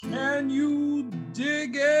Can you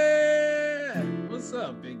dig it? What's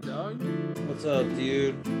up, big dog? What's up,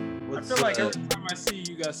 dude? I feel like every time I see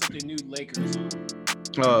you got something new Lakers on.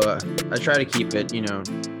 Oh, I try to keep it,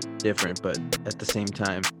 different, but at the same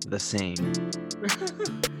time, the same. It's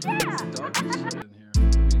dark as shit in here.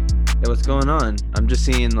 Hey, what's going on? I'm just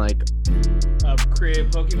seeing Create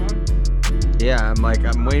Pokemon? yeah,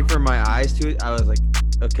 I'm waiting for my eyes to it. I was like,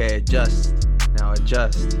 okay, adjust. Now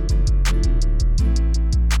adjust.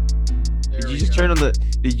 Did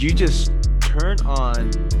you just turn on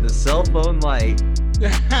the cell phone light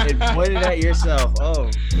and point it at yourself? Oh.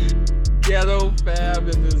 Ghetto fab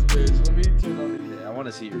in this bitch. Let me turn on I want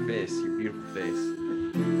to see your face, your beautiful face.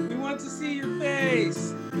 We want to see your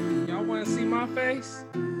face. Y'all want to see my face?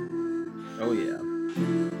 Oh yeah.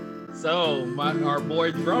 So our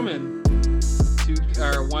boy Drummond,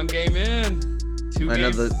 one game in. I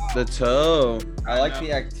know the toe. I like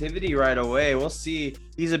the activity right away. We'll see.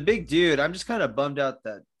 He's a big dude. I'm just kind of bummed out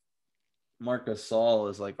that Marc Gasol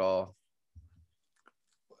is like all.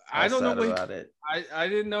 I don't know about it. I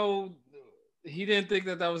didn't know. He didn't think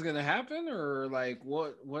that was gonna happen, or like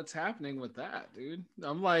what's happening with that, dude?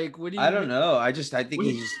 I'm like, what do you? I don't know. I think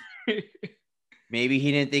he's just maybe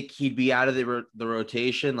he didn't think he'd be out of the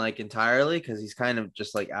rotation like entirely because he's kind of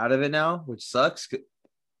just like out of it now, which sucks.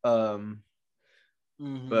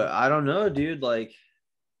 But I don't know, dude. Like,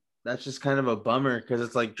 that's just kind of a bummer because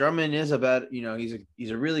it's like Drummond is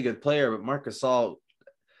he's a really good player, but Marc Gasol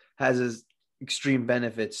has his extreme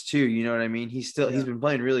benefits too. You know what I mean? He's been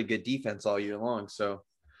playing really good defense all year long. So,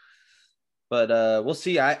 but we'll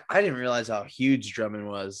see. I didn't realize how huge Drummond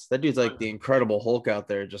was. That dude's like the Incredible Hulk out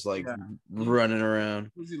there, just like running around.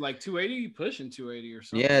 Was he like 280? Pushing 280 or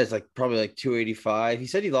something? Yeah, it's like probably like 285. He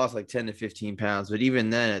said he lost like 10 to 15 pounds, but even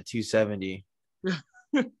then at 270.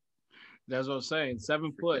 That's what I'm saying.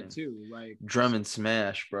 7 foot too. Like Drummond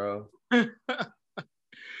smash, bro.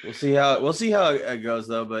 We'll see how it goes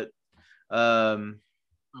though, but I'm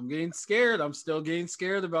getting scared. I'm still getting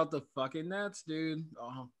scared about the fucking Nets, dude.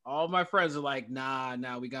 All my friends are like, nah,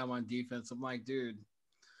 we got him on defense. I'm like, dude,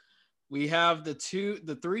 we have the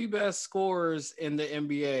 3 best scorers in the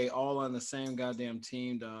NBA all on the same goddamn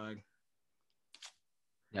team, dog.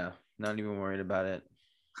 Yeah, not even worried about it.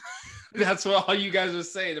 That's what all you guys are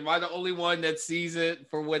saying. Am I the only one that sees it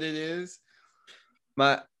for what it is?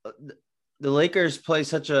 The Lakers play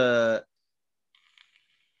such a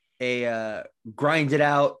grind it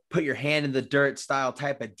out, put your hand in the dirt style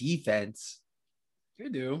type of defense. You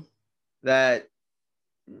do. That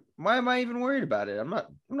why am I even worried about it? I'm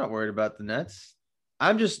not worried about the Nets.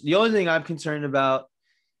 The only thing I'm concerned about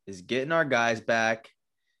is getting our guys back.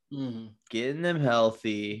 Getting them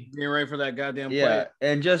healthy, getting ready for that goddamn play,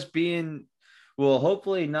 and just being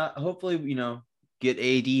hopefully get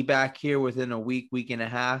AD back here within a week and a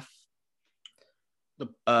half.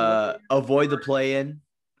 Avoid the play-in.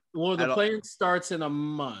 Well, the play-in starts in a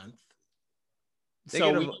month,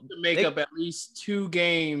 so we need to make up at least 2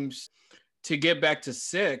 games to get back to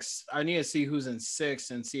 6. I need to see who's in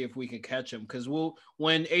 6 and see if we can catch them, because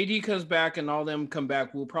when AD comes back and all them come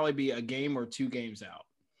back, we'll probably be a game or 2 games out.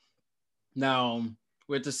 Now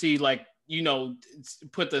we have to see,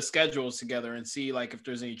 put the schedules together and see if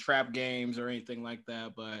there's any trap games or anything like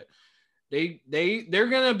that. But they're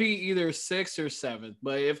gonna be either 6th or 7th.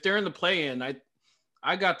 But if they're in the play-in,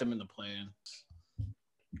 I got them in the play-in.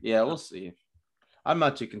 Yeah, we'll see. I'm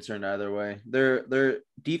not too concerned either way. Their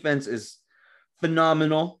defense is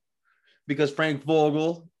phenomenal because Frank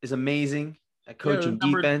Vogel is amazing at coaching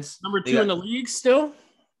defense. Number 2 in the league still.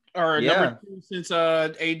 Or number 2 since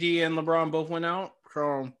AD and LeBron both went out.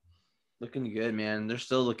 So, looking good, man. They're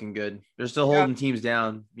still looking good. They're still holding teams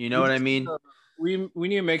down. You know what I mean? We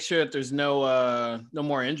need to make sure that there's no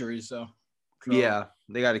more injuries. So yeah,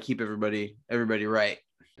 they got to keep everybody right.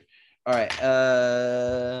 All right.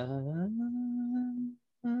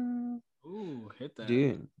 Ooh, hit that,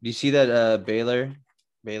 dude. Do you see that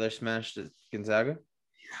Baylor smashed Gonzaga?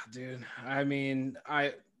 Yeah, dude. I mean,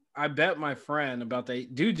 I bet my friend about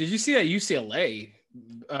that. Dude, did you see that UCLA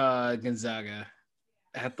Gonzaga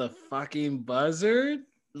at the fucking buzzard?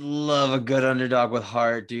 Love a good underdog with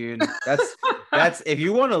heart, dude. That's if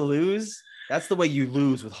you want to lose, that's the way you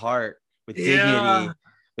lose, with heart, with dignity,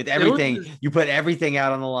 with everything. You put everything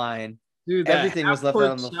out on the line. Dude, everything was left out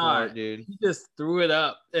on the floor, dude. He just threw it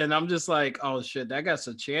up, and I'm just like, oh shit, that got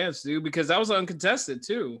a chance, dude, because that was uncontested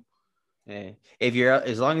too. Hey,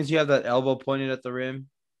 as long as you have that elbow pointed at the rim,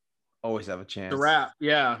 always have a chance. It's a wrap.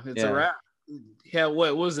 Yeah, it's a wrap. Yeah,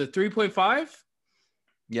 what was it? 3.5?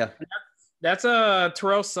 Yeah. That's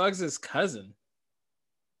Terrell Suggs' cousin.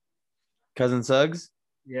 Cousin Suggs?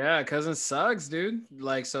 Yeah, cousin sucks, dude.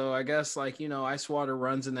 Like, so I guess like, you know, ice water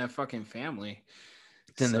runs in that fucking family.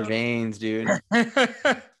 It's in their So veins, dude.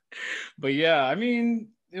 but yeah, I mean,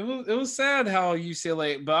 it was sad how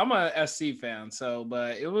UCLA, but I'm a SC fan, so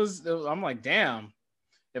but I'm like, damn,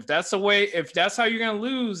 if that's the way, if that's how you're gonna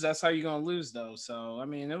lose, that's how you're gonna lose though. So I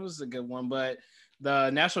mean, it was a good one, but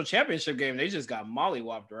the national championship game, they just got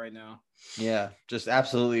mollywopped right now. Yeah, just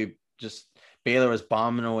absolutely just Baylor was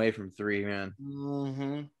bombing away from three, man.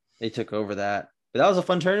 Mm-hmm. They took over that. But that was a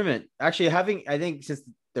fun tournament. Actually, I think since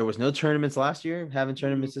there was no tournaments last year, having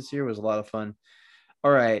tournaments this year was a lot of fun.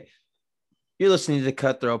 All right. You're listening to the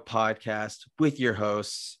Cutthroat Podcast with your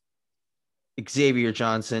hosts, Xavier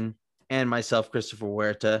Johnson and myself, Christopher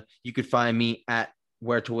Huerta. You could find me at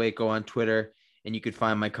Huerta Waco on Twitter, and you could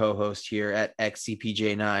find my co-host here at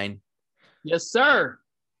XCPJ9. Yes, sir.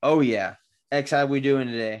 Oh, yeah. X, how we doing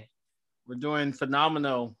today? We're doing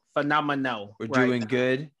phenomenal. We're doing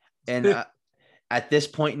good. And at this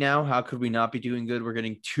point now, how could we not be doing good? We're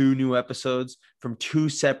getting 2 new episodes from 2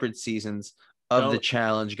 separate seasons of the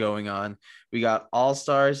challenge going on. We got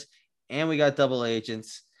All-Stars and we got Double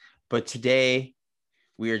Agents. But today,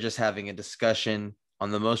 we are just having a discussion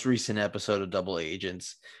on the most recent episode of Double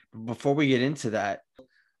Agents. But before we get into that,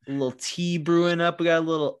 a little tea brewing up. We got a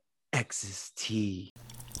little X's tea.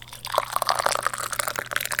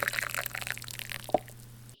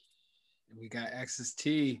 We got X's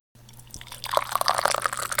tea.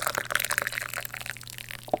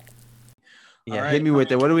 Yeah, hit me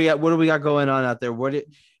with it. What do we got going on out there?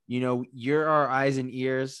 You're our eyes and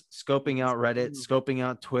ears, scoping out Reddit, scoping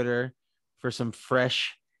out Twitter for some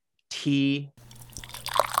fresh tea.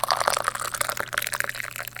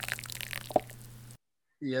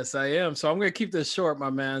 Yes, I am. So I'm going to keep this short, my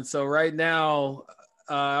man. So right now,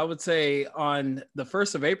 I would say on the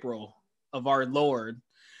 1st of April of our Lord,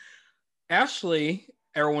 Ashley,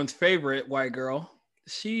 everyone's favorite white girl,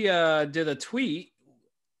 she did a tweet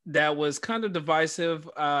that was kind of divisive,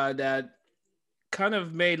 that kind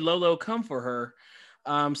of made Lolo come for her.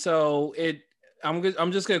 I'm just going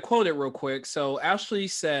to quote it real quick. So Ashley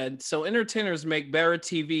said, "So entertainers make better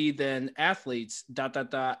TV than athletes, ...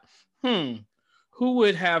 Who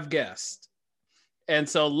would have guessed?" And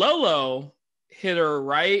so Lolo hit her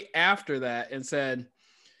right after that and said,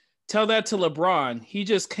 "Tell that to LeBron. He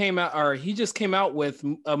just came out with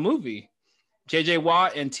a movie. JJ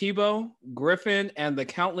Watt and Tebow, Griffin, and the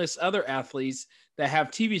countless other athletes that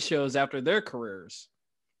have TV shows after their careers."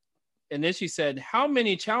 And then she said, "How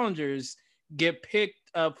many challengers get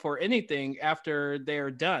picked up for anything after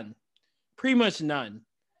they're done? Pretty much none.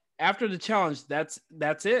 After the challenge, that's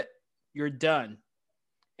it. You're done."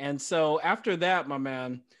 And so after that, my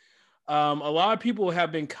man, a lot of people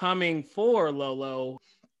have been coming for Lolo.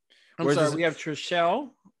 We have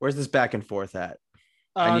Trishelle. Where's this back and forth at?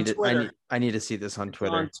 I need to see this on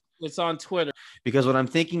Twitter. It's on Twitter. Because what I'm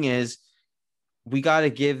thinking is we got to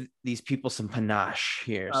give these people some panache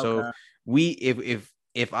here. Okay. So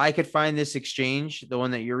if I could find this exchange, the one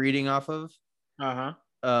that you're reading off of,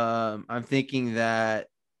 I'm thinking that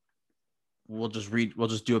we'll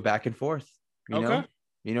just do a back and forth.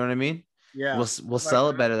 You know what I mean? Yeah. We'll sell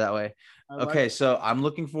it better that way. Okay, so I'm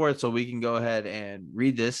looking for it so we can go ahead and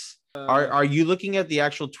read this. Are you looking at the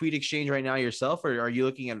actual tweet exchange right now yourself, or are you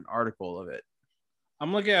looking at an article of it?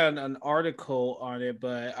 I'm looking at an article on it,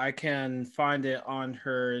 but I can find it on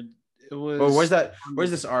her. It was. Well,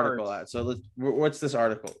 where's this article at? So what's this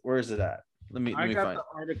article? Where is it at? Let me find the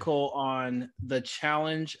article on the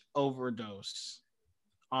challenge overdose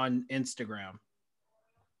on Instagram.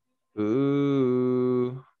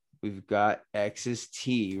 Ooh, we've got X's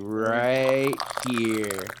tea right here.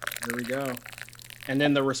 There we go. And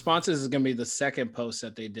then the responses is going to be the second post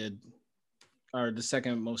that they did, or the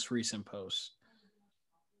second most recent post.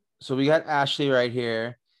 So we got Ashley right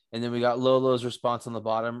here, and then we got Lolo's response on the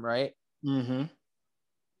bottom, right? Mm-hmm.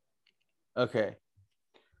 Okay.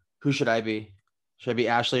 Who should I be? Should I be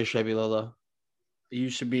Ashley or should I be Lolo? You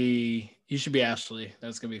should be Ashley.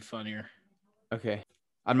 That's going to be funnier. Okay.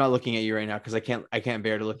 I'm not looking at you right now because I can't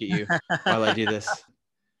bear to look at you while I do this.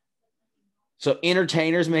 So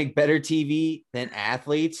entertainers make better TV than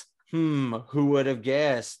athletes? Who would have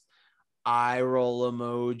guessed? Eye roll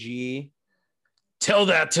emoji. Tell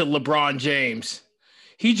that to LeBron James.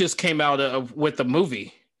 He just came out with a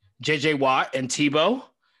movie. JJ Watt and Tebow,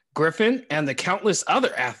 Griffin, and the countless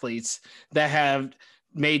other athletes that have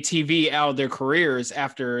made TV out of their careers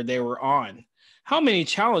after they were on. How many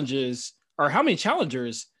challengers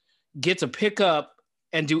get to pick up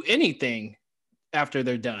and do anything after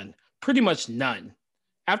they're done? Pretty much none.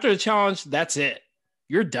 After the challenge, that's it.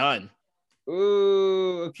 You're done.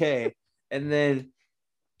 Ooh, okay. And then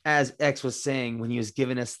as X was saying when he was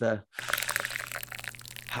giving us the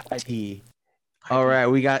tea. All right,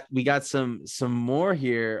 we got some more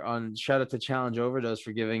here on. Shout out to Challenge Overdose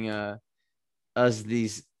for giving us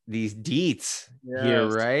these deets here,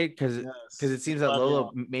 right? Because it seems that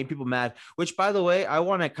Lolo made people mad. Which, by the way, I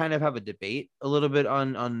want to kind of have a debate a little bit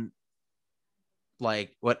on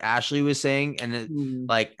like what Ashley was saying and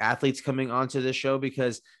like athletes coming onto this show,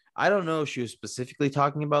 because I don't know if she was specifically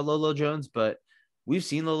talking about Lolo Jones, but we've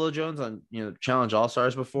seen Lolo Jones on Challenge All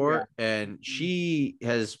Stars before, and she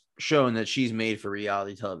has shown that she's made for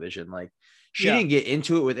reality television. Like she didn't get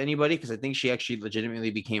into it with anybody because I think she actually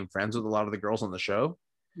legitimately became friends with a lot of the girls on the show.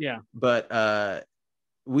 Yeah, but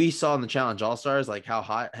we saw in the Challenge All Stars like how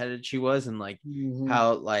hot-headed she was, and like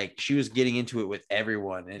how like she was getting into it with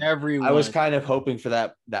everyone. And I was kind of hoping for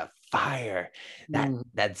that fire,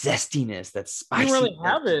 that zestiness, that spice. You really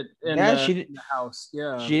have it in the house.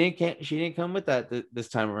 Yeah, she didn't come with that this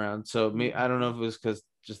time around. So I don't know if it was because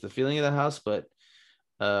just the feeling of the house, but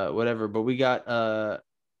whatever. But we got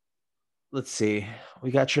let's see,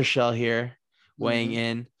 we got Trishelle here weighing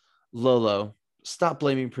in. Lolo, stop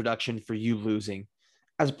blaming production for you losing.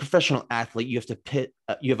 As a professional athlete, you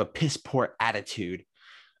have a piss poor attitude.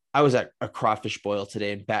 I was at a crawfish boil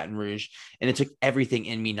today in Baton Rouge, and it took everything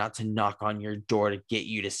in me not to knock on your door to get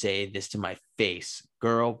you to say this to my face.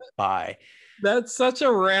 Girl, bye. That's such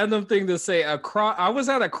a random thing to say. I was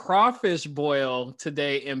at a crawfish boil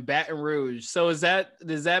today in Baton Rouge. So does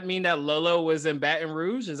that mean that Lolo was in Baton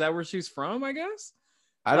Rouge? Is that where she's from, I guess?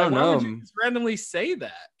 I don't know. Why would you just randomly say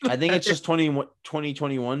that? I think it's just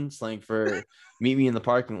 2021 slang for meet me in the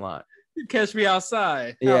parking lot. Catch me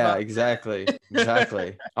outside. Yeah, exactly.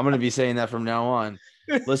 Exactly. I'm going to be saying that from now on.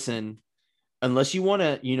 Listen, unless you want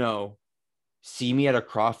to, see me at a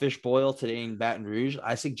crawfish boil today in Baton Rouge,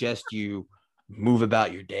 I suggest you move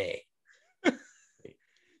about your day.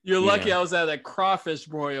 You're lucky I was at a crawfish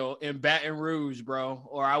boil in Baton Rouge, bro,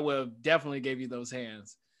 or I would have definitely gave you those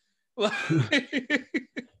hands. What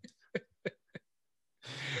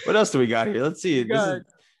else do we got here? Let's see.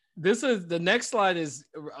 This is the next slide is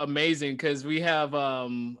amazing because we have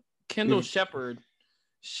Kendall Shepard.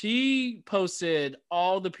 She posted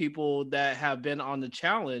all the people that have been on the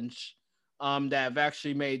challenge that have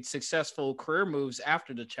actually made successful career moves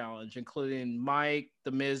after the challenge, including Mike,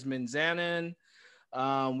 the Miz Minzanin.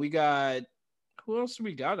 We got, who else do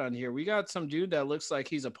we got on here? We got some dude that looks like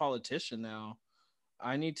he's a politician now.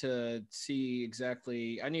 I need to see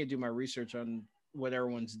exactly. I need to do my research on what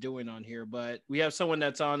everyone's doing on here, but we have someone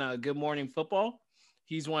that's on Good Morning Football.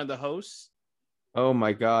 He's one of the hosts. Oh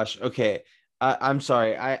my gosh. Okay. I'm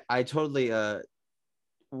sorry. I totally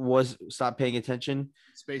stopped paying attention.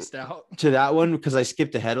 Spaced out to that one because I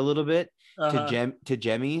skipped ahead a little bit to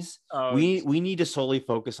Jemmy's. We need to solely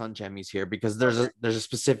focus on Jemmy's here because there's a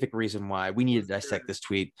specific reason why we need to dissect this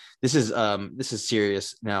tweet. This is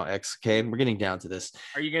serious now, X. Okay, we're getting down to this.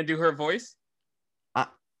 Are you gonna do her voice?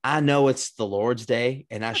 I know it's the Lord's Day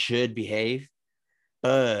and I should behave,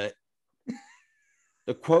 but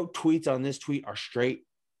the quote tweets on this tweet are straight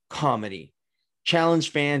comedy. Challenge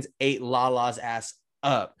fans ate Lala's ass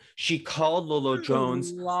up. She called Lolo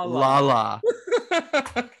Jones Lala.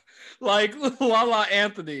 Like Lala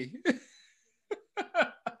Anthony.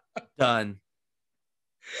 Done.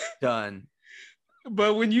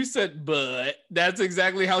 But when you said but, that's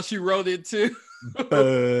exactly how she wrote it too.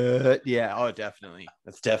 But yeah, oh definitely.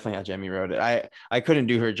 That's definitely how Jemmy wrote it. I couldn't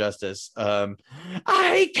do her justice. I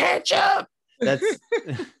hate ketchup. That's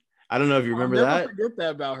I don't know if you remember that. Forget that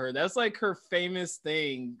about her. That's like her famous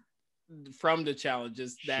thing from the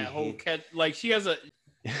challenges. That whole catch, like she has a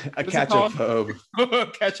catch-a-phobe.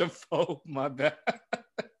 Catch-a-phobe, my bad.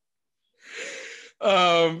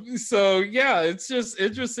 So yeah, it's just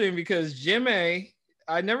interesting because Jimmy,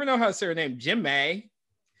 I never know how to say her name, Jimmy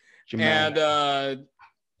and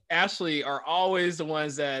Ashley are always the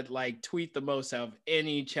ones that like tweet the most out of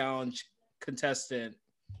any challenge contestant.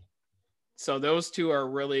 So those two are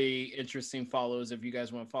really interesting follows if you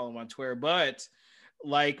guys want to follow them on Twitter. But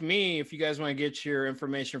like me, if you guys want to get your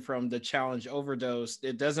information from the Challenge Overdose,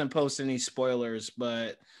 it doesn't post any spoilers,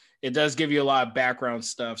 but it does give you a lot of background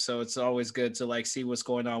stuff. So it's always good to like see what's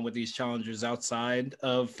going on with these challengers outside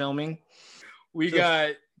of filming. We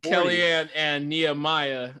got Kellyanne and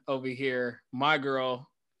Nehemiah over here, my girl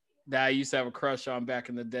that I used to have a crush on back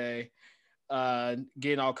in the day,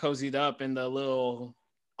 getting all cozied up in the little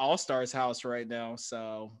All-Stars house right now.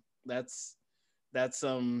 So that's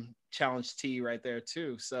some challenge tea right there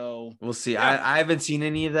too. So we'll see. Yeah. I haven't seen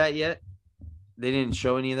any of that yet. They didn't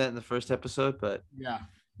show any of that in the first episode, but yeah,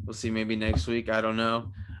 we'll see. Maybe next week. I don't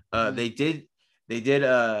know. They They did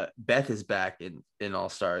Beth is back in All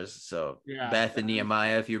Stars. So Beth and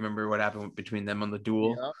Nehemiah, if you remember what happened between them on the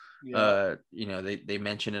duel. They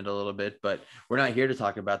mention it a little bit, but we're not here to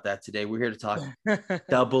talk about that today. We're here to talk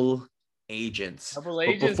double agents.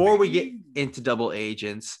 But before we get into double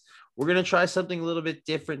agents, we're going to try something a little bit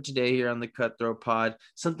different today here on the Cutthroat Pod.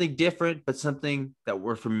 Something different, but something that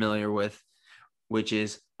we're familiar with, which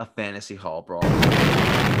is a fantasy hall brawl.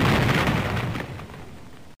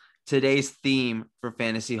 Today's theme for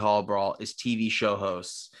Fantasy Hall Brawl is TV show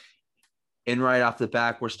hosts. And right off the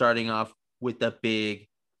back, we're starting off with a big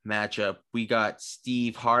matchup. We got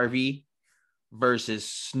Steve Harvey versus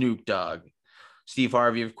Snoop Dogg. Steve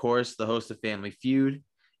Harvey, of course, the host of Family Feud.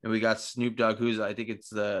 And we got Snoop Dogg, who's, I think it's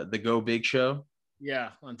the Go Big Show.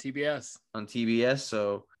 Yeah, on TBS. On TBS.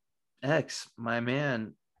 So, X, my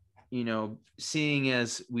man, seeing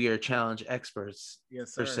as we are challenge experts,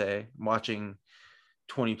 yes, per se, watching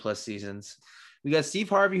 20 plus seasons. We got Steve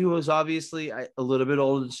Harvey, who is obviously a little bit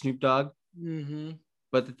older than Snoop Dogg. Mm-hmm.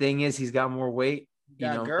 But the thing is, he's got more weight,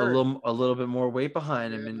 a little bit more weight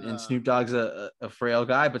behind him. And Snoop Dogg's a frail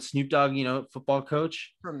guy, but Snoop Dogg, football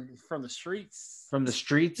coach from the streets,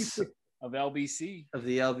 of LBC,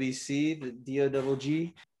 the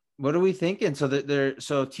DOGG. What are we thinking? So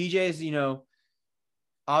TJ's,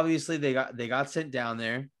 obviously they got sent down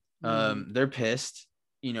there. They're pissed,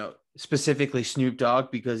 specifically Snoop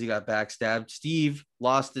Dogg, because he got backstabbed. Steve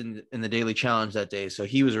lost in the daily challenge that day, so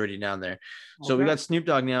he was already down there. So we got Snoop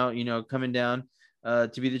Dogg now, coming down to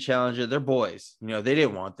be the challenger. They're boys. They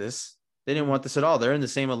didn't want this. They didn't want this at all. They're in the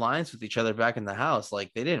same alliance with each other back in the house. Like,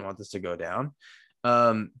 they didn't want this to go down.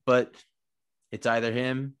 But it's either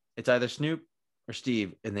Snoop or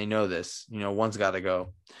Steve, and they know this. One's got to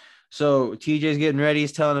go. So TJ's getting ready.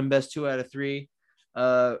 He's telling them best 2 out of 3.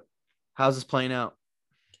 How's this playing out?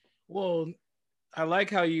 Well, I like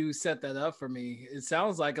how you set that up for me. It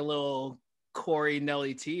sounds like a little Corey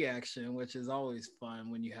Nelly T action, which is always fun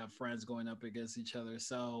when you have friends going up against each other.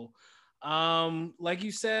 So, like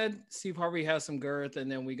you said, Steve Harvey has some girth, and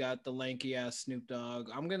then we got the lanky ass Snoop Dogg.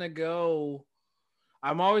 I'm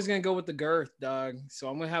always gonna go with the girth, dog. So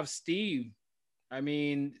I'm gonna have Steve. I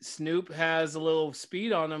mean, Snoop has a little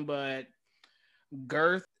speed on him, but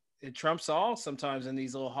girth, it trumps all sometimes in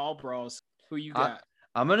these little hall brawls. Who you got?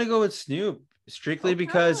 I'm going to go with Snoop strictly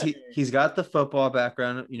because he's got the football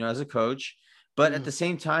background, as a coach, but at the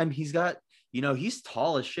same time, he's got, he's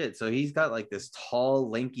tall as shit. So he's got like this tall,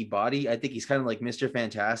 lanky body. I think he's kind of like Mr.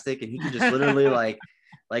 Fantastic, and he can just literally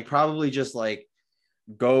probably just like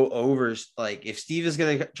go over. Like, if Steve is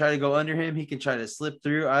going to try to go under him, he can try to slip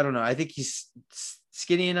through. I don't know. I think he's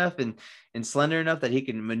skinny enough and slender enough that he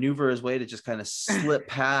can maneuver his way to just kind of slip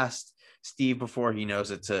past Steve before he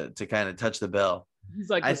knows it to kind of touch the bell.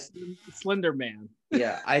 He's like a slender man.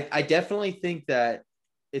 Yeah, I definitely think that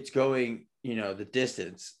it's going, the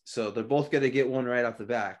distance. So they're both going to get one right off the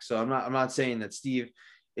back. So I'm not saying that Steve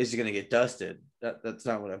is going to get dusted. That's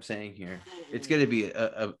not what I'm saying here. It's going to be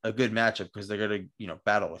a good matchup because they're going to,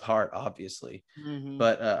 battle with heart, obviously. Mm-hmm.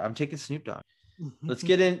 But I'm taking Snoop Dogg. Let's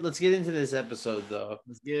get into this episode, though.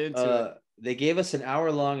 Let's get into it. They gave us an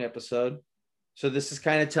hour-long episode. So this is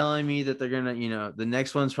kind of telling me that they're going to, the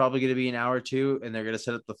next one's probably going to be an hour or 2, and they're going to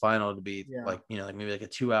set up the final to be like maybe like a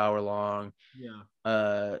 2-hour long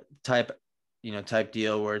type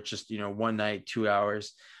deal where it's just, one night, 2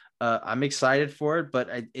 hours. I'm excited for it, but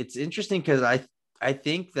it's interesting because I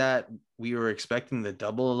think that we were expecting the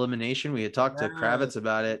double elimination. We had talked to Kravitz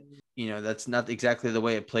about it. That's not exactly the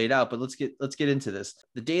way it played out, but let's get into this.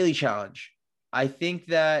 The daily challenge. I think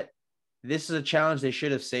that this is a challenge they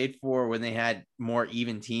should have saved for when they had more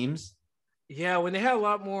even teams. Yeah, when they had a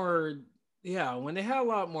lot more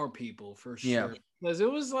people, for sure. Yeah. Because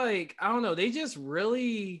it was like, I don't know, they just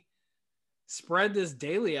really spread this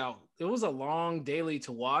daily out. It was a long daily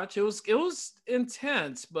to watch. It was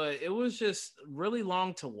intense, but it was just really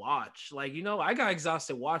long to watch. Like, I got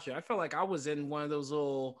exhausted watching. I felt like I was in one of those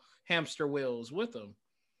little hamster wheels with them.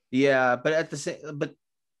 Yeah, but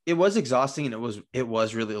it was exhausting, and it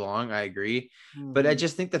was really long. I agree. Mm-hmm. But I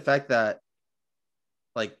just think the fact that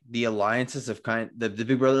like the alliances have the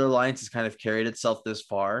Big Brother alliance has kind of carried itself this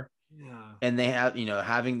far. Yeah. And they have,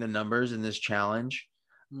 having the numbers in this challenge,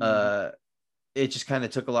 it just kind of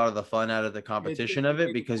took a lot of the fun out of the competition of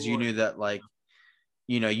it, because you knew that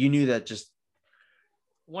you knew that just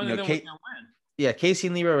one of them was gonna win. Yeah, Casey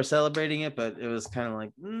and Leroy were celebrating it, but it was kind of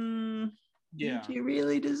like, yeah, do you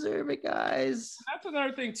really deserve it, guys? That's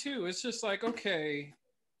another thing too. It's just like, okay,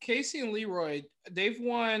 Casey and Leroy, they've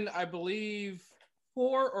won, I believe,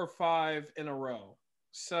 4 or 5 in a row.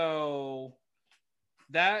 So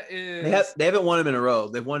that is, they haven't won them in a row.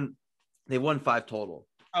 They won 5 total.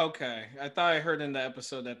 Okay, I thought I heard in the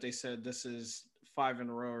episode that they said this is 5 in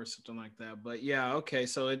a row or something like that. But yeah, okay.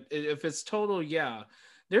 So if it's total, yeah,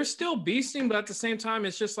 they're still beasting, but at the same time,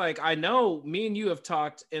 it's just like I know me and you have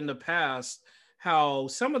talked in the past how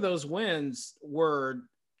some of those wins were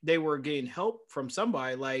they were getting help from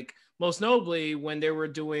somebody. Like most notably when they were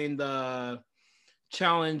doing the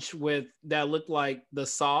challenge with that looked like the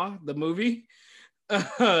Saw the movie.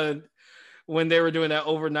 When they were doing that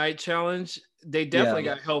overnight challenge, they definitely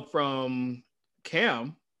got help from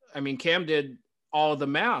Cam. I mean, Cam did all the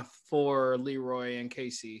math for Leroy and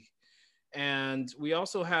Casey. And we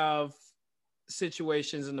also have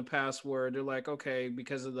situations in the past where they're like, okay,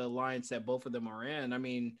 because of the alliance that both of them are in, I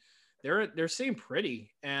mean, they're seeing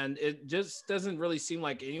pretty, and it just doesn't really seem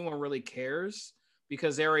like anyone really cares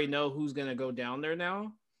because they already know who's gonna go down there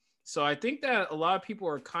now. So I think that a lot of people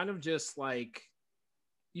are kind of just like,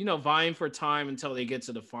 vying for time until they get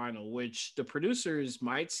to the final, which the producers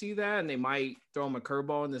might see that and they might throw them a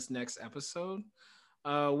curveball in this next episode.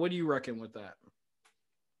 What do you reckon with that?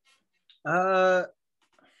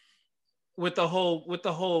 With the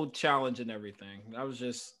whole challenge and everything. I was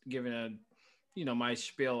just giving my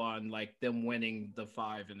spiel on like them winning the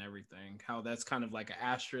 5 and everything. How that's kind of like an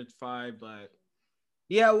asterisk 5, but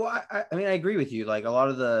yeah, well, I mean, I agree with you. Like a lot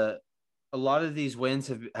of these wins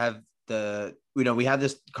have we had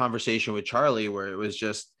this conversation with Charlie where it was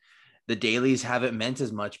just the dailies haven't meant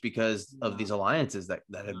as much because of these alliances that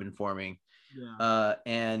have been forming.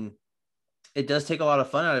 And it does take a lot of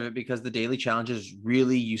fun out of it because the daily challenges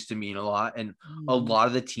really used to mean a lot, and a lot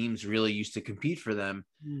of the teams really used to compete for them.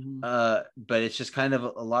 But it's just kind of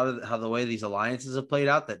a lot of how the way these alliances have played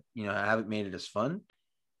out that haven't made it as fun.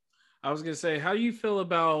 I was gonna say, how do you feel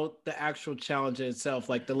about the actual challenge itself,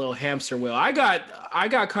 like the little hamster wheel? I got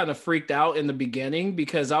kind of freaked out in the beginning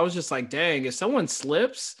because I was just like, dang, if someone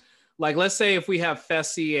slips, like let's say if we have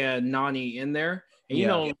Fessy and Nany in there,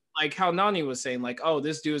 and like how Nany was saying, like, oh,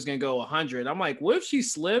 this dude is gonna go 100. I'm like, what if she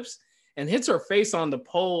slips and hits her face on the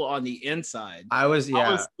pole on the inside? I was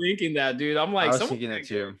thinking that, dude. I'm like, I was thinking that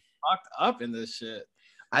too. Locked up in this shit.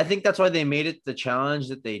 I think that's why they made it the challenge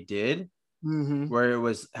that they did. Where it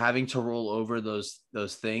was having to roll over those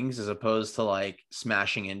things as opposed to like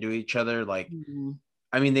smashing into each other. Like,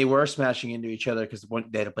 I mean, they were smashing into each other because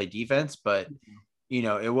they had to play defense, but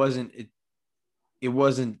it wasn't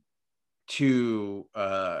too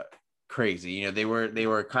crazy. They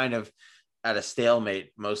were kind of at a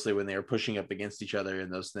stalemate mostly when they were pushing up against each other in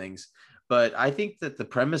those things. But I think that the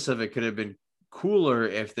premise of it could have been cooler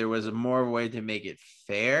if there was a more way to make it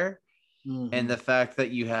fair. And the fact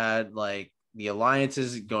that you had like the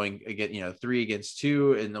alliances going again, 3 against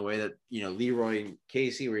 2 in the way that, Leroy and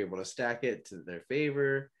Casey were able to stack it to their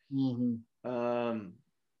favor. It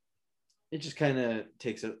just kind of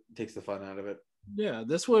takes the fun out of it. Yeah,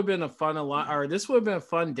 this would have been this would have been a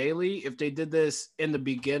fun daily if they did this in the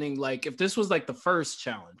beginning. Like if this was like the first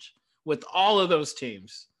challenge with all of those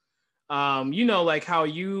teams. Like how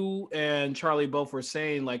you and Charlie both were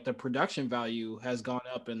saying, like the production value has gone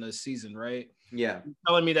up in this season, right? Yeah. You're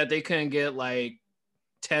telling me that they couldn't get like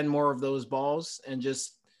 10 more of those balls and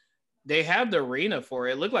just they have the arena for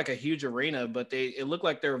it. It looked like a huge arena, but it looked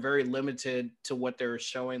like they were very limited to what they were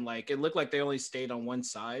showing. Like it looked like they only stayed on one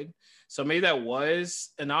side. So maybe that was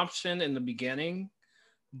an option in the beginning,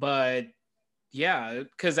 but yeah,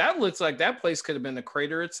 because that looks like that place could have been the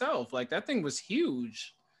crater itself. Like that thing was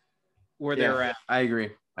huge. Where they're at. I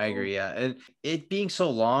agree. Yeah. And it being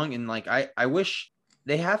so long and like I wish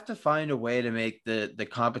they have to find a way to make the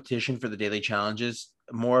competition for the daily challenges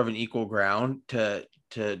more of an equal ground to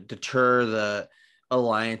deter the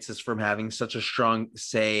alliances from having such a strong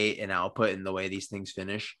say and output in the way these things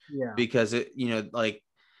finish. Yeah. Because it, like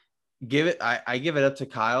I give it up to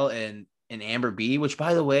Kyle and Amber B, which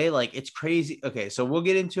by the way, like it's crazy. Okay, so we'll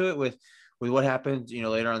get into it with what happened,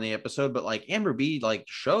 later on in the episode, but like Amber B like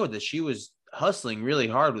showed that she was hustling really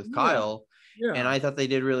hard with Kyle. Yeah. And I thought they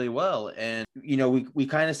did really well. And, we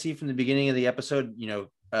kind of see from the beginning of the episode,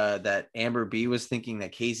 that Amber B was thinking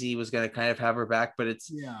that Casey was going to kind of have her back, but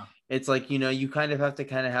it's like, you kind of have to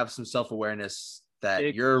kind of have some self-awareness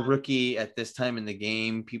that you're a rookie at this time in the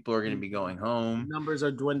game. People are going to be going home. Numbers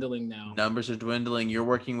are dwindling now. You're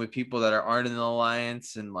working with people that aren't in the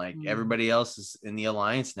alliance, and like everybody else is in the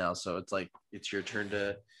alliance now. So it's like, it's your turn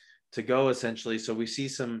to go essentially. So we see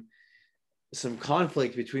some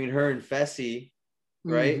conflict between her and Fessy,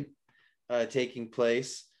 right? Taking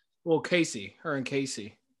place. Well, her and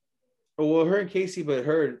Casey, but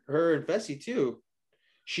her and Fessy too.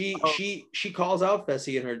 She calls out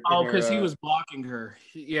Fessy in her. Because he was blocking her.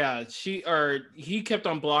 Yeah, he kept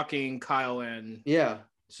on blocking Kyle and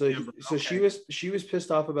So she was pissed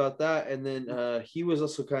off about that, and then he was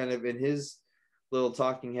also kind of in his little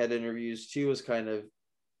talking head interviews. She was kind of,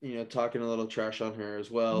 talking a little trash on her as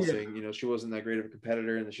well, saying she wasn't that great of a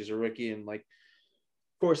competitor and that she's a rookie, and like,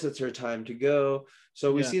 of course it's her time to go.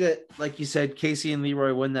 So we see that, like you said, Casey and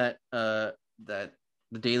Leroy win that the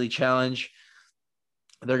daily challenge.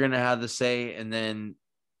 They're gonna have the say, and then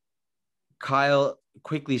Kyle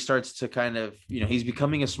quickly starts to kind of, he's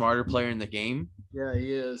becoming a smarter player in the game. Yeah,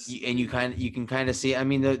 he is. And you can kind of see, I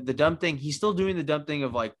mean, the dumb thing, he's still doing the dumb thing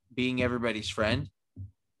of like being everybody's friend.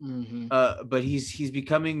 Mm-hmm. But he's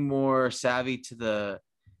becoming more savvy to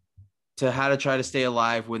how to try to stay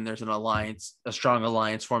alive when there's a strong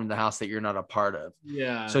alliance formed in the house that you're not a part of.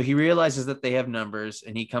 Yeah. So he realizes that they have numbers,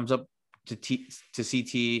 and he comes up to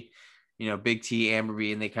CT, Big T,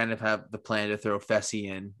 Amberby, and they kind of have the plan to throw Fessy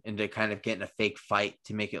in and to kind of get in a fake fight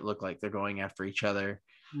to make it look like they're going after each other,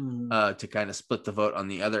 to kind of split the vote on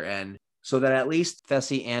the other end, so that at least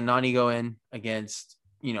Fessy and Nany go in against,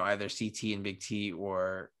 either CT and Big T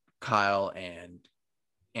or Kyle and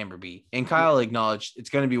Amberby. And Kyle acknowledged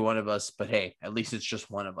it's going to be one of us, but hey, at least it's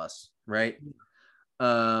just one of us, right?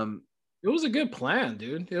 It was a good plan,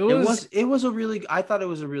 dude. I thought it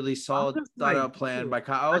was a really solid thought out plan by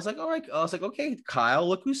Kyle. I was like, all right. I was like, okay, Kyle,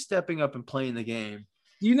 look who's stepping up and playing the game.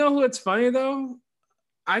 You know what's funny though?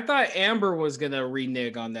 I thought Amber was gonna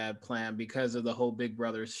renege on that plan because of the whole Big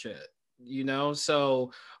Brother shit,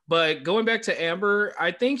 So, but going back to Amber,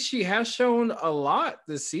 I think she has shown a lot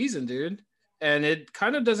this season, dude. And it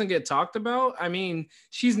kind of doesn't get talked about. I mean,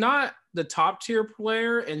 she's not the top tier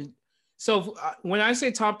player, and so when I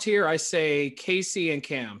say top tier, I say Casey and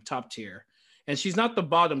Cam, top tier. And she's not the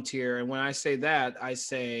bottom tier. And when I say that, I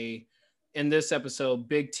say in this episode,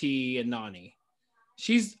 Big T and Nany.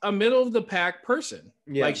 She's a middle of the pack person.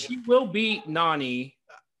 Yeah. Like she will beat Nany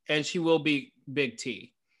and she will beat Big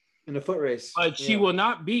T. In a foot race. But she will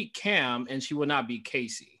not beat Cam and she will not beat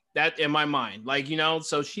Casey. That in my mind.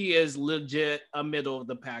 So she is legit a middle of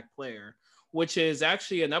the pack player, which is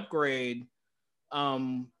actually an upgrade.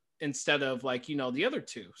 Instead of the other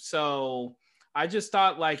two. So I just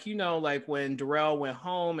thought when Darrell went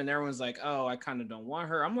home and everyone's like, oh, I kind of don't want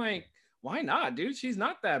her. I'm like, why not, dude? She's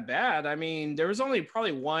not that bad. I mean, there was only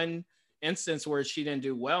probably one instance where she didn't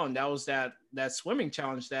do well. And that was that swimming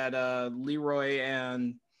challenge that Leroy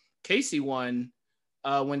and Casey won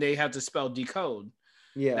when they had to spell decode.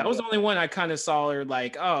 Yeah. That was the only one I kind of saw her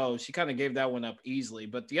she kind of gave that one up easily.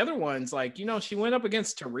 But the other ones, she went up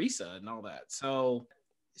against Teresa and all that. So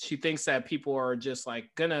she thinks that people are just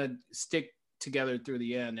gonna stick together through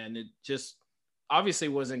the end, and it just obviously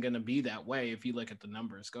wasn't gonna be that way if you look at the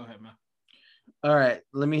numbers. Go ahead, man. All right,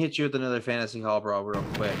 let me hit you with another fantasy hall brawl real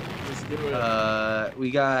quick. Let's do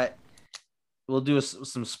it. We'll do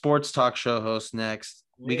some sports talk show hosts next.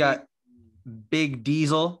 We got Big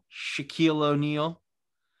Diesel, Shaquille O'Neal,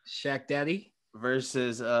 Shaq Daddy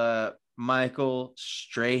versus Michael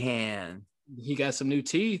Strahan. He got some new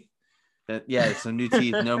teeth. Yeah, some new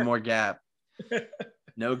teeth. No more gap.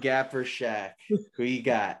 No gap for Shaq. Who you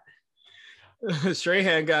got?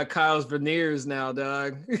 Strahan got Kyle's veneers now,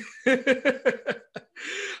 dog.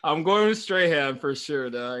 I'm going with Strahan for sure,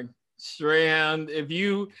 dog. Strahan, if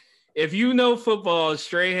you know football,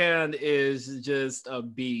 Strahan is just a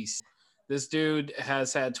beast. This dude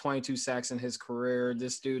has had 22 sacks in his career.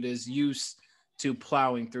 This dude is used to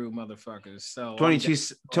plowing through motherfuckers. So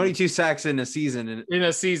 22 sacks in a season. In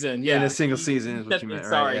a season, yeah. In a single season is what you meant,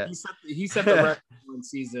 sorry, right? Yeah. He set the record one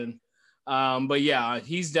season. But yeah,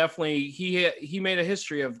 he's definitely he made a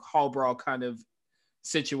history of hall brawl kind of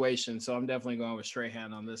situation. So I'm definitely going with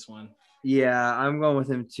Strahan on this one. Yeah, I'm going with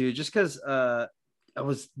him too, just because I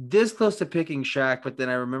was this close to picking Shaq, but then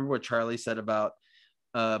I remember what Charlie said about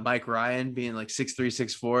Mike Ryan being 6'3",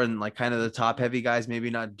 6'4", and kind of the top heavy guys maybe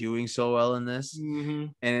not doing so well in this. Mm-hmm.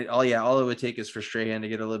 And all it would take is for Strahan to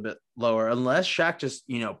get a little bit lower, unless Shaq just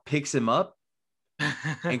picks him up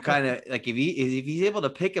and kind of if he's able to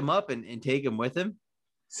pick him up and take him with him.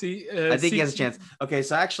 I think he has a chance. Okay,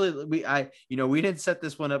 so actually we didn't set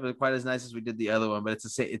this one up quite as nice as we did the other one, but it's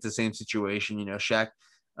the same situation. Shaq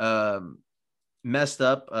messed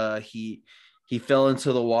up. He fell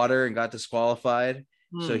into the water and got disqualified.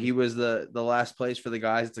 So he was the last place for the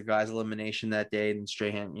guys. It's a guys elimination that day. And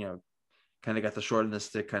Strahan, kind of got the short end of the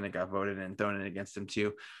stick, kind of got voted and thrown in against him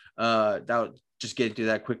too. That would just get through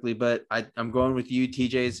that quickly. But I'm going with you.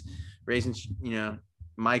 TJ's raising,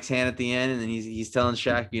 Mike's hand at the end. And then he's telling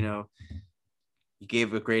Shaq, you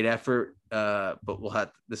gave a great effort,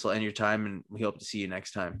 but this will end your time and we hope to see you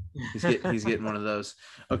next time. He's getting one of those.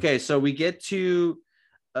 Okay. So we get to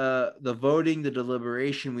the voting, the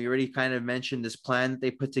deliberation, we already kind of mentioned this plan that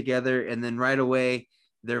they put together, and then right away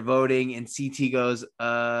they're voting, and CT goes,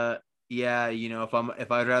 yeah,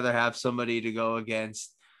 if I'd rather have somebody to go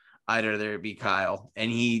against, I'd rather it be Kyle.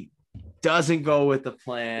 And he doesn't go with the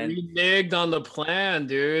plan. We nigged on the plan,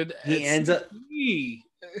 dude. He ends up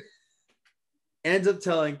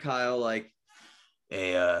telling Kyle, like,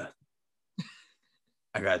 hey, I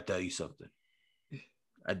gotta tell you something.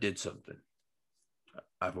 I did something.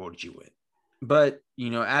 I voted you in. But,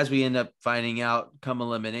 as we end up finding out come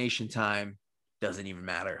elimination time, doesn't even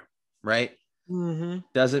matter, right? Mm-hmm.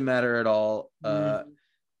 Doesn't matter at all. Mm-hmm.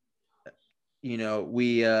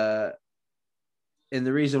 And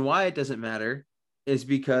the reason why it doesn't matter is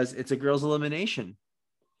because it's a girls' elimination.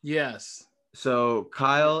 Yes. So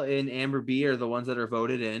Kyle and Amber B are the ones that are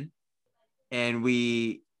voted in. And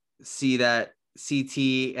we see that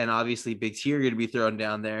CT and obviously Big T are going to be thrown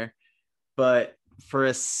down there. But for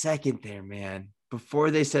a second there, man,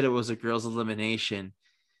 before they said it was a girls' elimination,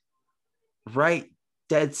 right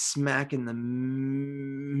dead smack in the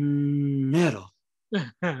middle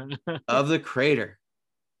of the crater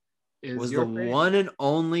was the favorite. One and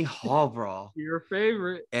only Hall Brawl. Your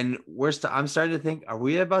favorite. And I'm starting to think, are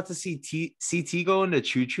we about to see CT go into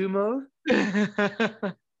choo-choo mode?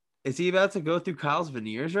 Is he about to go through Kyle's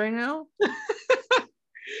veneers right now?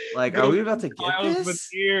 Like, are we about to get Kyle's this?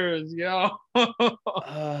 Veneers, yo.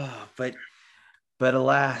 But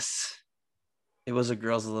alas, it was a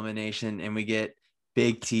girls' elimination, and we get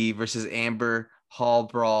Big T versus Amber Hall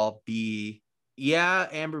Brawl B. Yeah,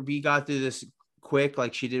 Amber B got through this quick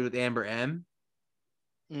like she did with Amber M.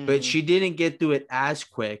 But she didn't get through it as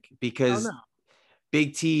quick because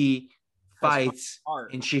Big T fights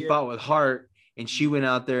and she fought with heart, and she went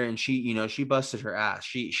out there and she busted her ass.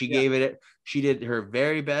 She gave it. She did her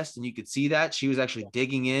very best, and you could see that she was actually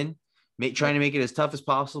digging in, trying to make it as tough as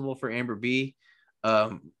possible for Amber B.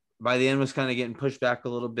 By the end was kind of getting pushed back a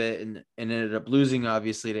little bit and ended up losing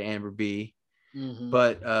obviously to Amber B.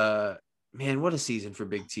 But man, what a season for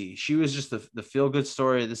Big T. She was just the feel-good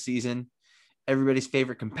story of the season. Everybody's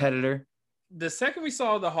favorite competitor. The second we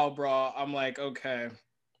saw the Hall Brawl, I'm like, okay,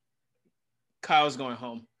 Kyle's going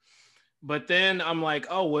home. But then I'm like,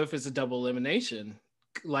 oh, what if it's a double elimination?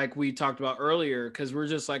 Like we talked about earlier, because we're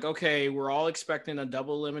just like, okay, we're all expecting a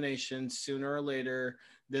double elimination sooner or later.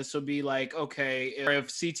 This will be like, okay,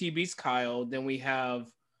 if CT beats Kyle, then we have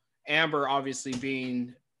Amber obviously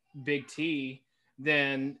being Big T,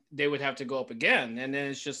 then they would have to go up again. And then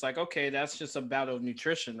it's just like, okay, that's just a battle of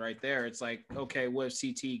nutrition right there. It's like, okay, what if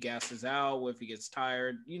CT gasses out? What if he gets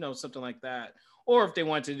tired? Something like that. Or if they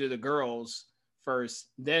want to do the girls first,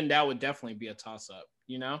 then that would definitely be a toss-up,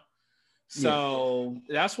 So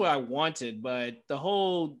that's what I wanted. But the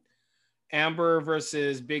whole Amber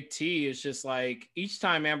versus Big T is just like each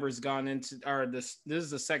time Amber's gone into, or this is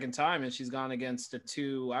the second time, and she's gone against the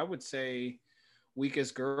two, I would say,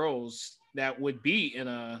 weakest girls that would be in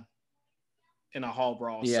a Hall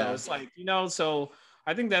Brawl. Yeah. So it's like, so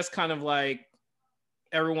I think that's kind of like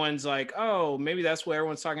everyone's like, oh, maybe that's what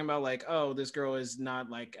everyone's talking about. Like, oh, this girl is not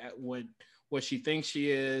like at what she thinks she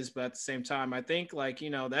is. But at the same time, I think like,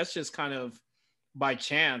 that's just kind of by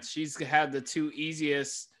chance. She's had the two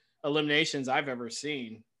easiest eliminations I've ever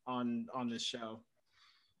seen on this show.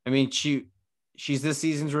 I mean, she's this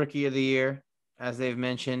season's rookie of the year, as they've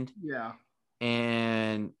mentioned. Yeah.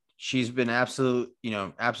 And she's been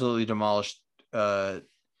absolutely demolished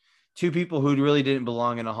two people who really didn't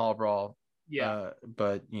belong in a Hall Brawl. Yeah.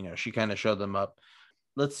 But she kind of showed them up.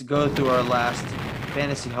 Let's go through our last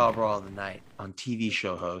Fantasy Hall Brawl of the night on TV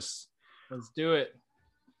show hosts. Let's do it.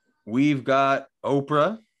 We've got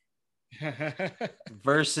Oprah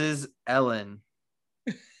versus Ellen.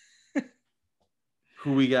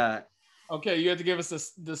 Who we got? Okay, you have to give us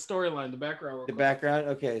the storyline, the background. The background.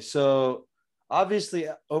 Okay, so obviously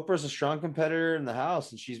Oprah's a strong competitor in the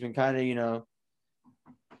house, and she's been kind of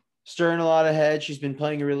stirring a lot of heads. She's been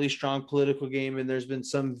playing a really strong political game, and there's been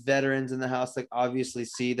some veterans in the house that obviously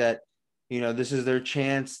see that this is their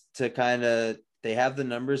chance to they have the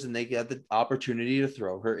numbers and they get the opportunity to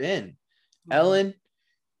throw her in. Mm-hmm. Ellen,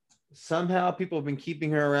 somehow people have been keeping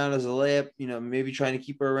her around as a layup, maybe trying to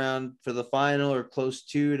keep her around for the final or close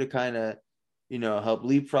to kind of, help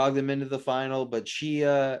leapfrog them into the final. But she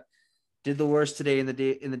did the worst today in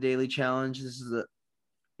the daily challenge. This is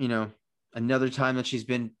another time that she's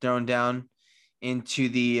been thrown down into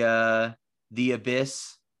the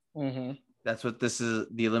abyss. Mm-hmm. That's what the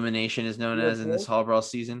elimination is known as in this Hall Brawl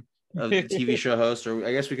season of the TV show host, or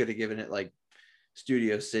I guess we could have given it like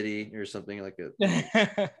Studio City or something like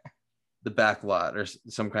the back lot or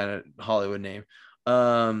some kind of Hollywood name.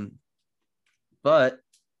 But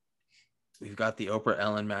we've got the Oprah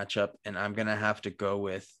Ellen matchup, and I'm gonna have to go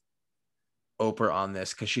with Oprah on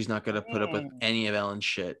this because she's not gonna put up with any of Ellen's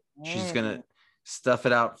shit. She's gonna stuff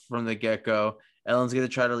it out from the get-go. Ellen's gonna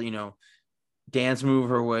try to, dance move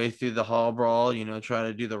her way through the hall brawl, try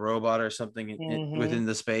to do the robot or something within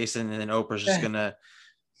the space, and then Oprah's just gonna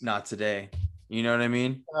not today. You know what I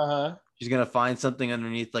mean? She's gonna find something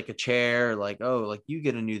underneath like a chair, like, oh, like you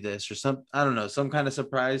get to do this or some, I don't know, some kind of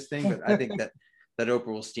surprise thing. But I think that Oprah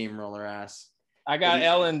will steamroll her ass. I got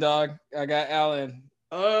Ellen, dog. I got Ellen.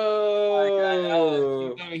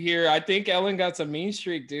 Oh, here. I think Ellen got some mean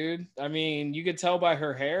streak, dude. I mean, you could tell by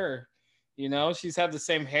her hair. She's had the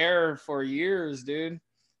same hair for years, dude.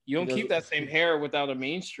 You don't keep that same hair without a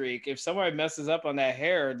mean streak. If somebody messes up on that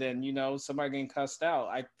hair, then somebody getting cussed out.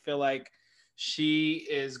 I feel like she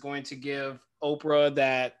is going to give Oprah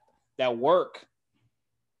that work.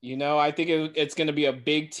 I think it's going to be a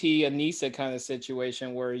Big T Anissa kind of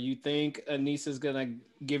situation where you think Anissa's going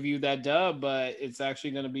to give you that dub, but it's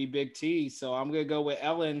actually going to be Big T. So I'm going to go with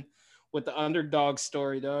Ellen with the underdog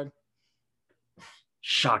story, dog.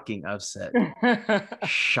 Shocking upset.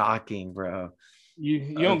 Shocking, bro.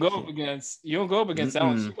 You don't go up against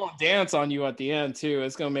Ellen. She's gonna dance on you at the end too.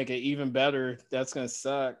 It's gonna make it even better. That's gonna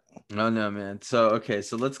suck. Oh no, man. So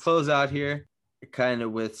let's close out here kind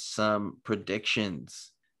of with some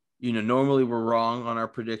predictions. Normally we're wrong on our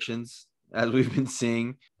predictions, as we've been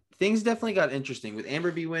seeing. Things definitely got interesting with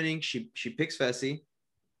Amber B winning. She picks Fessy,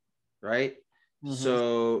 right? Mm-hmm.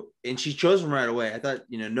 So, and she chose him right away. I thought,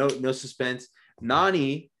 no suspense.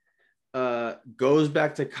 Nany goes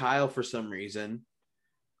back to Kyle for some reason.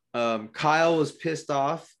 Kyle was pissed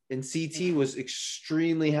off, and CT was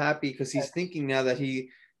extremely happy because he's thinking now that he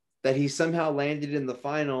somehow landed in the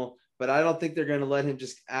final. But I don't think they're going to let him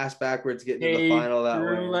just ass backwards get into the final that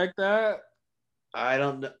way. Like that? I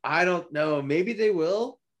don't know. Maybe they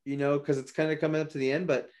will, because it's kind of coming up to the end.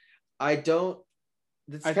 But I don't.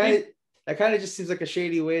 That kind of just seems like a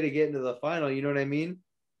shady way to get into the final. You know what I mean?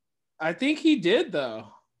 I think he did, though.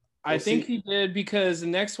 I think he did because the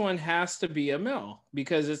next one has to be a male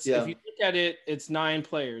because if you look at it, it's 9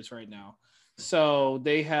 players right now. So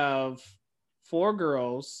they have 4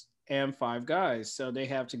 girls and 5 guys. So they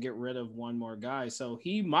have to get rid of 1 more guy. So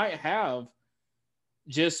he might have,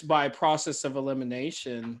 just by process of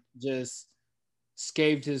elimination, just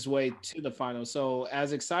scaved his way to the final. So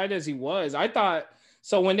as excited as he was, I thought,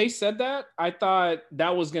 so when they said that, I thought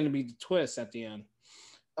that was going to be the twist at the end.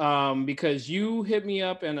 Because you hit me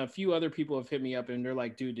up and a few other people have hit me up and they're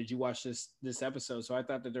like, dude, did you watch this episode? So I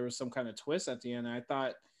thought that there was some kind of twist at the end. And I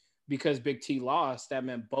thought because Big T lost, that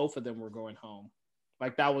meant both of them were going home.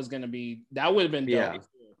 Like that would have been dope.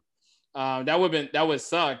 Yeah. That would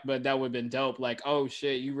suck, but that would have been dope. Like, oh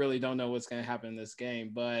shit, you really don't know what's going to happen in this game.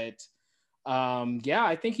 But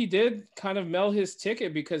I think he did kind of mail his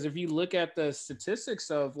ticket because if you look at the statistics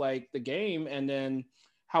of like the game and then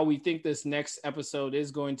how we think this next episode is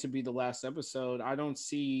going to be the last episode, I don't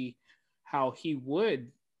see how he would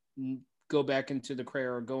go back into the Cray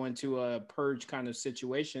or go into a purge kind of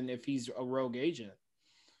situation if he's a rogue agent.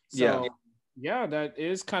 So that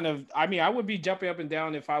is kind of, I mean, I would be jumping up and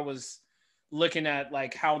down if I was looking at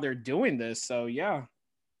like how they're doing this. So yeah,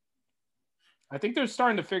 I think they're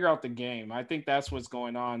starting to figure out the game. I think that's what's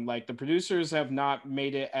going on. Like the producers have not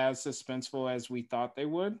made it as suspenseful as we thought they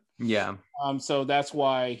would. Yeah. So that's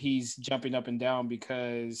why he's jumping up and down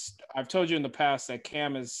because I've told you in the past that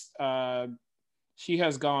Cam is, she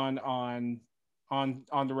has gone on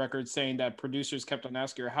the record saying that producers kept on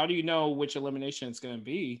asking her, how do you know which elimination it's going to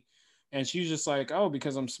be? And she's just like, oh,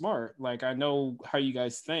 because I'm smart. Like, I know how you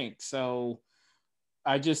guys think. So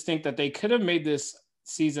I just think that they could have made this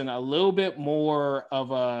season a little bit more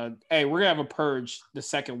of a, hey, we're gonna have a purge the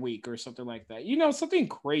second week or something like that, something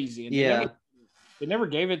crazy. And they never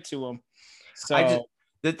gave it to him. So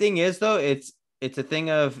the thing is though, it's a thing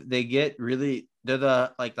of they're the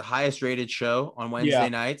highest rated show on Wednesday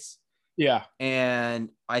nights, and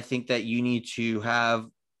I think that you need to have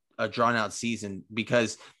a drawn out season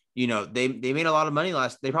because they made a lot of money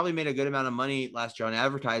they probably made a good amount of money last year on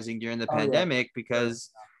advertising during the pandemic because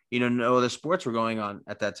no other sports were going on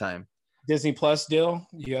at that time. Disney Plus deal.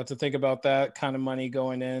 You have to think about that kind of money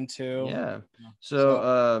going into. Yeah.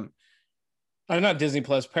 So not Disney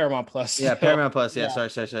Plus, Paramount Plus. Yeah, Paramount Plus. Yeah.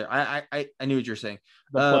 Sorry. I knew what you're saying.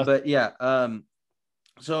 But yeah.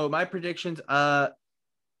 So my predictions. I'm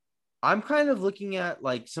kind of looking at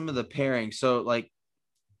like some of the pairings. So like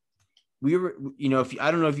we were,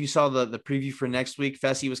 I don't know if you saw the preview for next week.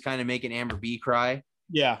 Fessy was kind of making Amber B cry.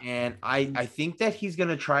 Yeah. And I think that he's going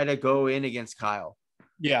to try to go in against Kyle.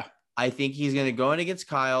 Yeah. I think he's going to go in against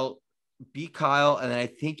Kyle, beat Kyle, and I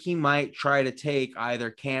think he might try to take either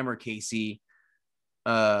Cam or Casey.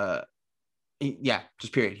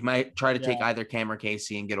 Just period. He might try to take either Cam or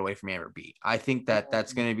Casey and get away from Amber B. I think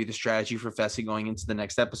that's going to be the strategy for Fessy going into the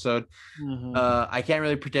next episode. Mm-hmm. I can't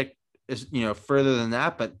really predict, further than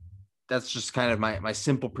that, but that's just kind of my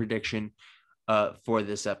simple prediction for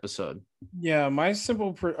this episode. Yeah, my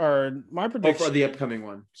prediction for the upcoming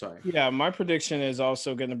one. Sorry. Yeah, my prediction is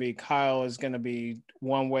also going to be Kyle is going to be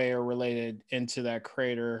one way or related into that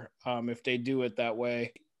crater. If they do it that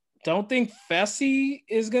way, don't think Fessy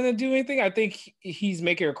is going to do anything. I think he's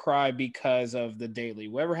making her cry because of the daily.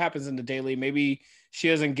 Whatever happens in the daily, maybe she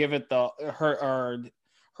doesn't give it her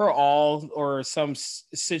all, or some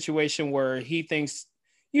situation where he thinks,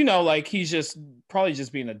 like he's just probably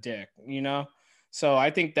just being a dick, So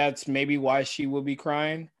I think that's maybe why she will be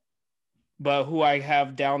crying. But who I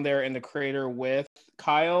have down there in the crater with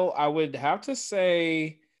Kyle, I would have to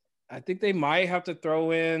say, I think they might have to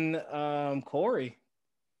throw in Corey.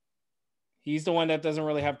 He's the one that doesn't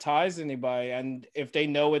really have ties to anybody. And if they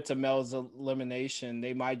know it's a Mel's elimination,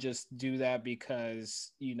 they might just do that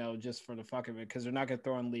because, just for the fuck of it, because they're not going to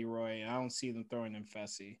throw in Leroy. I don't see them throwing in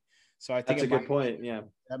Fessy. So I think that's a good point. Yeah.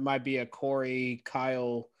 That might be a Corey,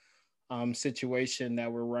 Kyle situation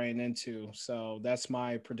that we're running into. So that's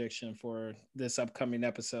my prediction for this upcoming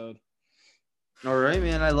episode. All right,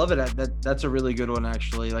 man. I love it. That's a really good one,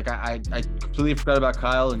 actually. Like I completely forgot about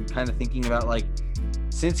Kyle and kind of thinking about like,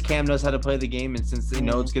 since Cam knows how to play the game and since they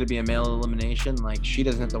know it's going to be a male elimination, like she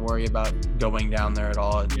doesn't have to worry about going down there at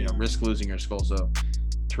all and, risk losing her skull. So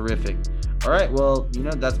terrific. All right. Well,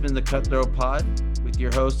 that's been the Cutthroat Pod with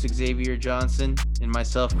your host, Xavier Johnson, and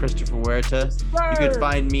myself, Christopher Huerta. You can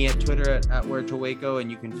find me at Twitter at Huerta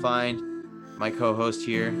and you can find my co-host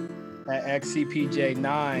here at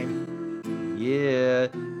XCPJ9. Yeah.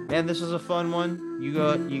 Man, this was a fun one. You go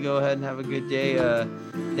ahead and have a good day.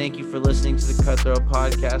 Thank you for listening to the Cutthroat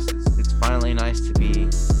Podcast. It's finally nice to be,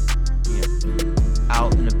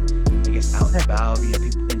 out and about,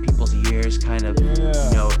 in people's ears, kind of,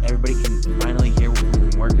 everybody can finally hear what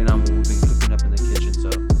we've been working on, what we've been cooking up in the kitchen.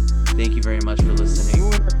 So thank you very much for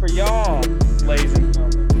listening. Doing it for y'all, ladies and